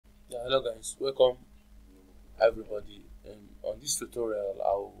Yeah, hello guys, welcome everybody. On this tutorial,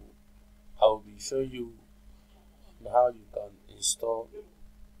 I'll be showing you how you can install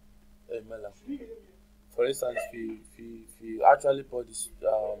a mailer. For instance, if you actually bought this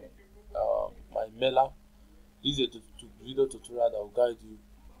my mailer, this is a video tutorial that will guide you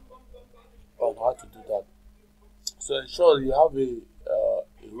on how to do that. So ensure you have a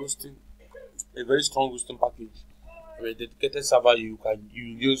very strong hosting package, a dedicated server you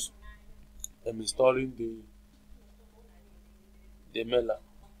use installing the mailer.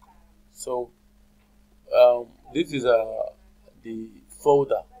 So this is the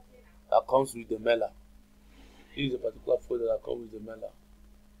folder that comes with the mailer. This is a particular folder that comes with the mailer.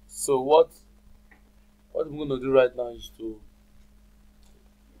 So what I'm going to do right now is to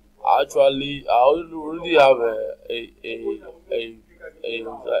I already have a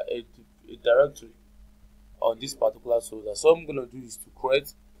directory on this particular folder. So what I'm going to do is to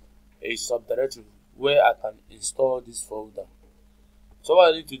create a subdirectory where I can install this folder. So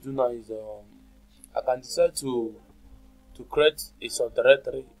what I need to do now is I can decide to create a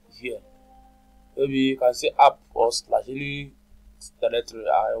subdirectory here. Maybe you can say app or slash any directory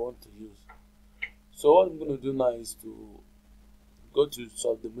I want to use. So what I'm going to do now is to go to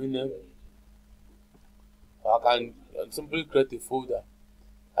subdomain name. I can simply create a folder.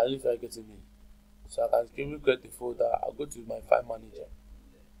 I don't know if I get me. So I can simply create a folder. I'll go to my file manager.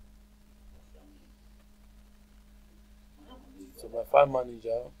 So my file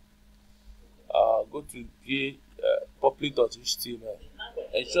manager, go to public.html.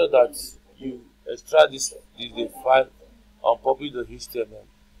 Ensure that you extract this the file on public.html.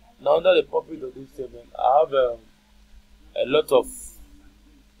 Now under the public.html, I have a lot of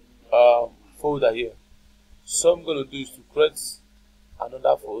folder here. So I'm going to do is to create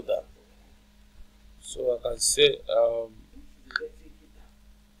another folder. So I can say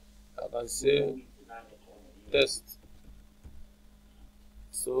test.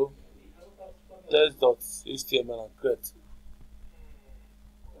 So test.html and create.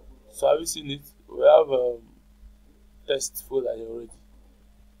 So have you seen it? We have test folder here already.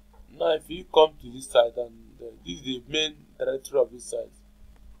 Now if you come to this site, and this is the main directory of this site,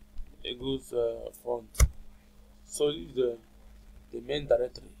 it goes front. So this is the main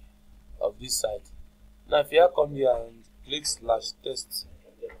directory of this site. Now if you come here and click /test,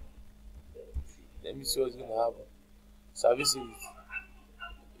 let me see what's going to happen. So have you seen it?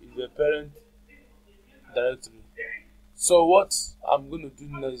 It's the parent directory. So what I'm going to do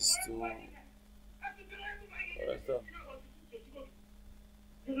next is to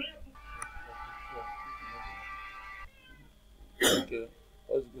okay,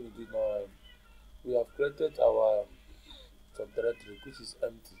 what's going to do now? We have created our subdirectory which is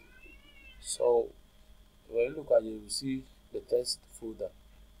empty. So when you look at it, you will see the test folder.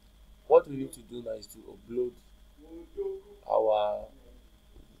 What we need to do now is to upload our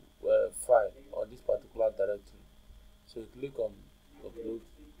file on this particular directory. So you click on upload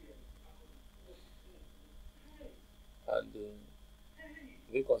and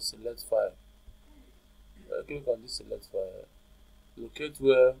click on select file. Click on this select file. Locate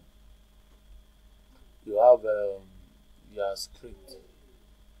where you have your script.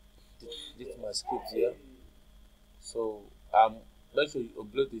 This is my script here. So make sure you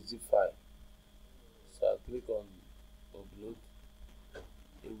upload the zip file. So I click on upload.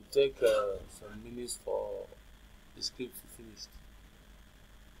 It will take some minutes for the script to finish.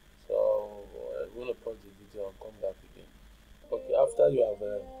 So I'm going to pause the video and come back again. Okay, after you have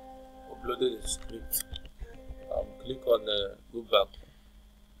uploaded the script, click on go back.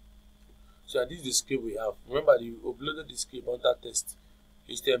 So this is the script we have. Remember, you uploaded the script under test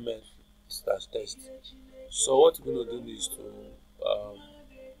HTML/test. So what you're going to do is to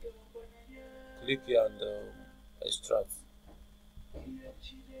click here and extract.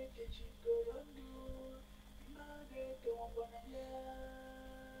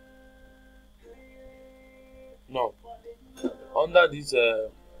 Now under this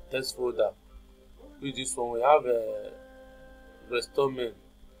test folder, with this one we have a restore main.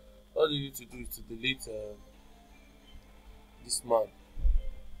 All you need to do is to delete this man.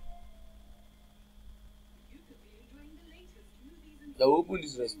 Now open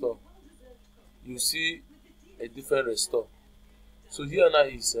this restore, you see a different restore. So here now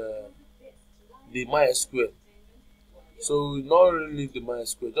is the MySQL. So we not really need the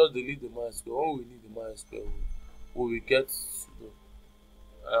MySQL, just delete the MySQL. When we need the MySQL, we will get sudo.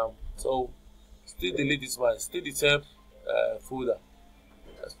 So still delete this one, still the same folder,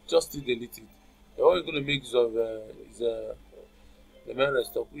 just still delete it. And what we're going to make use of is the main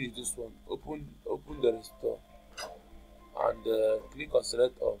restore, which is this one. Open the restore and click on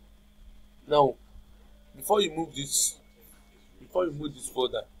select all. Now, before you move this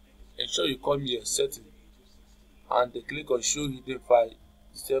folder, ensure you come here, setting, and click on show hidden file,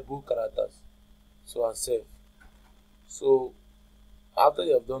 disable characters, so and save. So after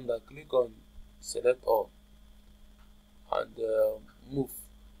you have done that, click on select all and move.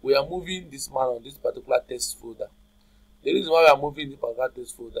 We are moving this man on this particular text folder. The reason why we are moving this particular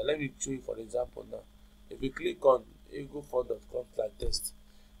text folder, let me show you for example now. If you click on ego4.com/test,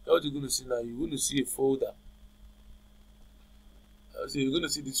 what you're going to see now, you're going to see a folder. So you're going to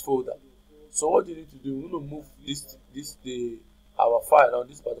see this folder. So what you need to do, you're going to move our file on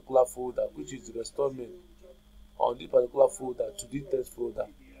this particular folder, which is the restore mail, on this particular folder to this text folder.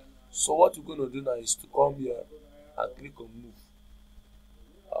 So what you're going to do now is to come here and click on move.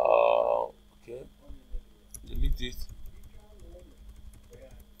 Okay, delete it.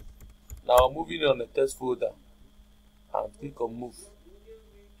 Now moving on the text folder and click on move.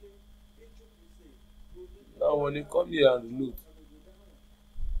 Now when you come here and reload,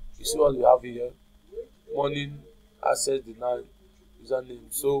 you see what we have here: morning, access denied,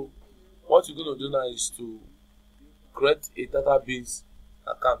 username. So what you're going to do now is to create a database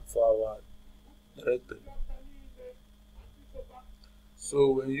account for our directory. So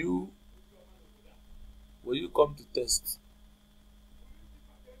when you come to test,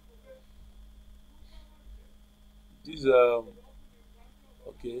 this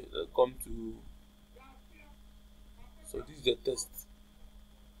okay, come to, so this is the test.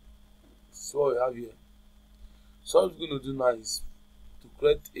 So what we have here. So what we're going to do now is to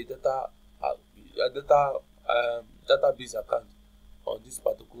create a database account on this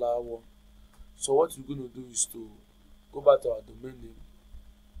particular one. So what we're going to do is to go back to our domain name,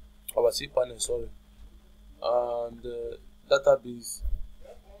 our cpanel, sorry, and database.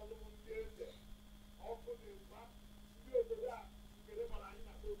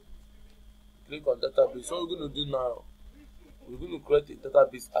 Click on database. So what we're going to do now, we're going to create a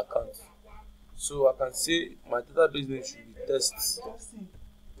database account. So I can say my database name should be test.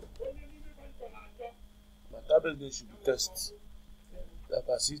 My database name should be test. I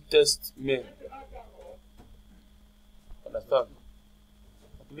can see test mail. Understand?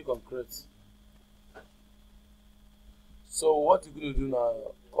 I click on create. So what you're going to do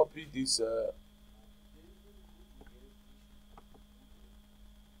now, copy this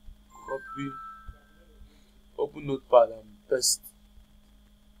copy, open notepad and paste.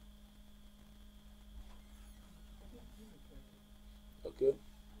 Okay,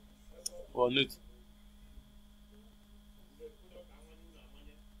 on it.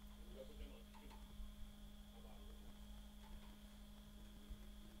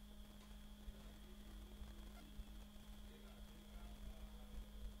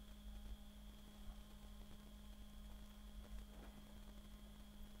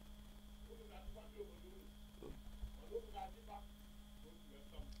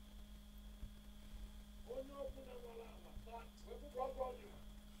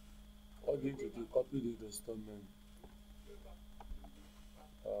 What you need to do, copy the restore mail.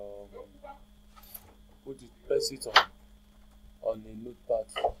 Put it, paste it on a notepad.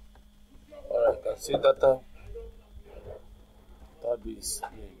 Alright, I can say database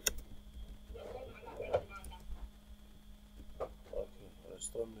name. Okay,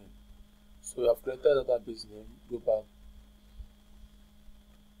 restore mail. So we have created database name. Go back.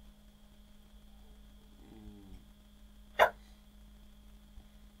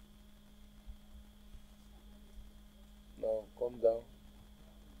 Now come down.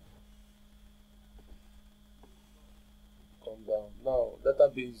 Now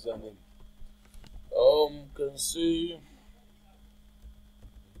database username. Can see.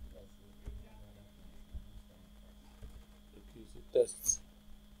 Okay, so test.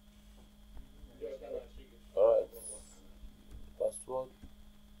 Alright. Password.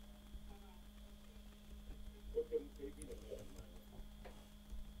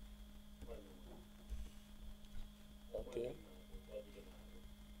 Okay.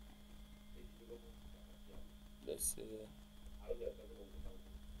 Let's see.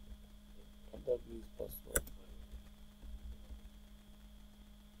 Database password.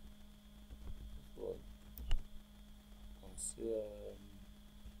 And see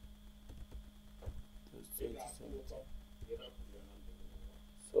test 2017.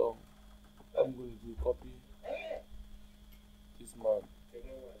 So I'm going to copy this man.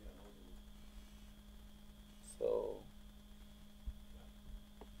 So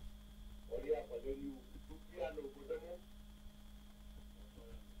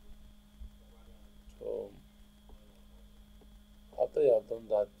after you have done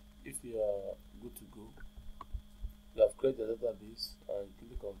that, if you are good to go, you have created a database and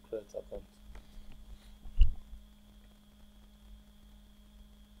click on create account.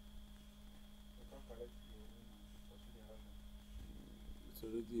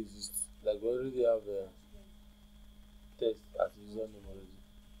 already exist. Like we already have a test as username already.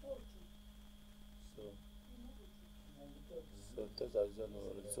 So test as username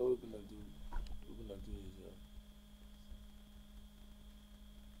already. So we're gonna do is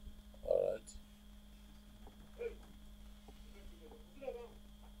alright.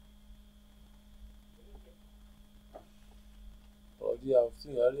 Already have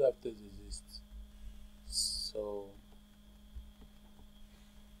test exist. So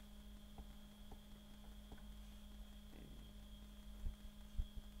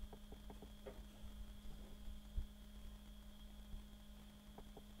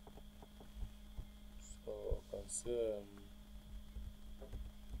I can say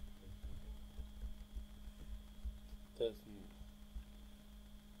test me.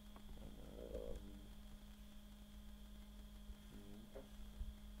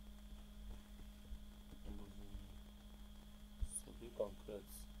 So be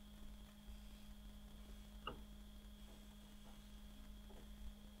concrete.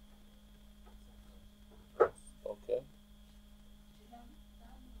 Okay. Okay.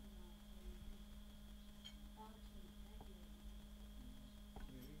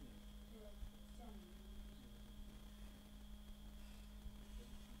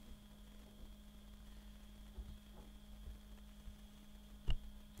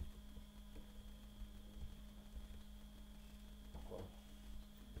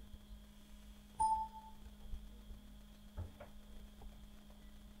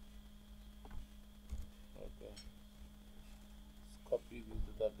 Let's copy this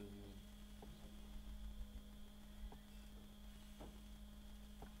database name.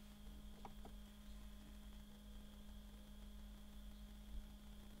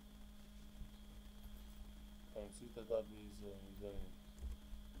 And see database username.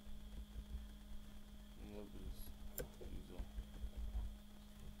 Database user.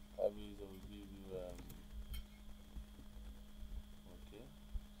 Database will give you okay.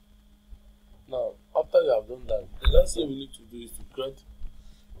 Now after you have done that, the next thing we need to do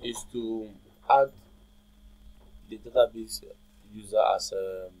is to add the database user as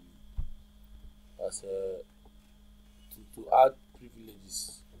a to add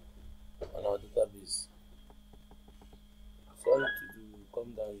privileges on our database. So all you need to do,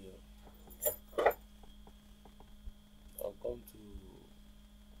 come down here and come to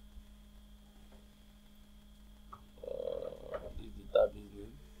this database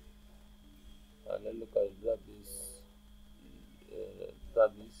name, and then look at database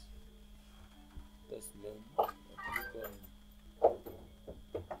test name.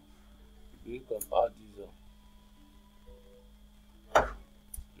 Click on add user.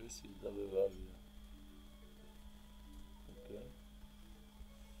 This is the way we have here. Okay.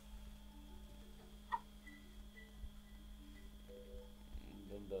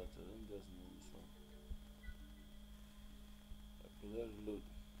 Then that, then just move this one. Okay, let's reload.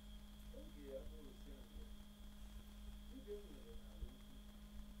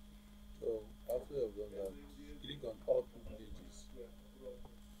 So after you have done that, click on all privileges.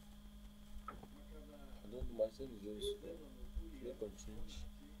 I don't know, my son is very slow. Click on change.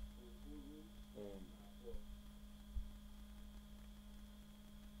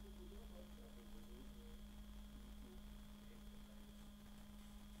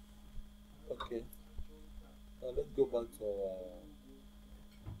 Okay. Now let's go back to our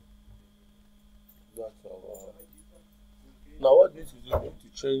now what we need to do, we need to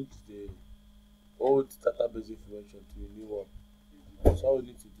change the old database information to a new one. So all we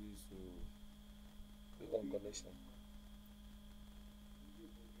need to do is to click on connection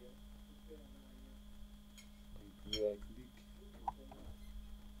and click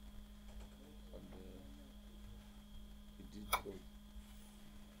on the edit code.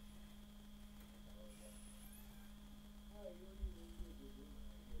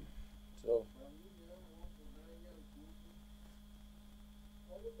 So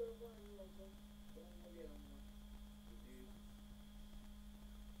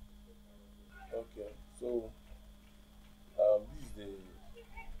okay, so this is the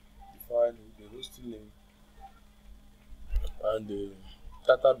define the hosting name and the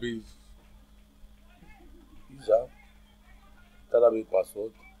database user, database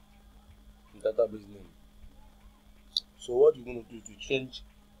password, and database name. So what you're going to do to change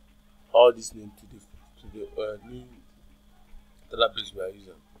all this name to the new database we are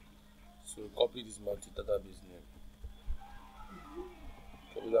using. So copy this man to database name.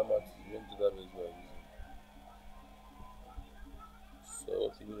 Copy that man to the new database we are using. So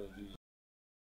what you're going to do is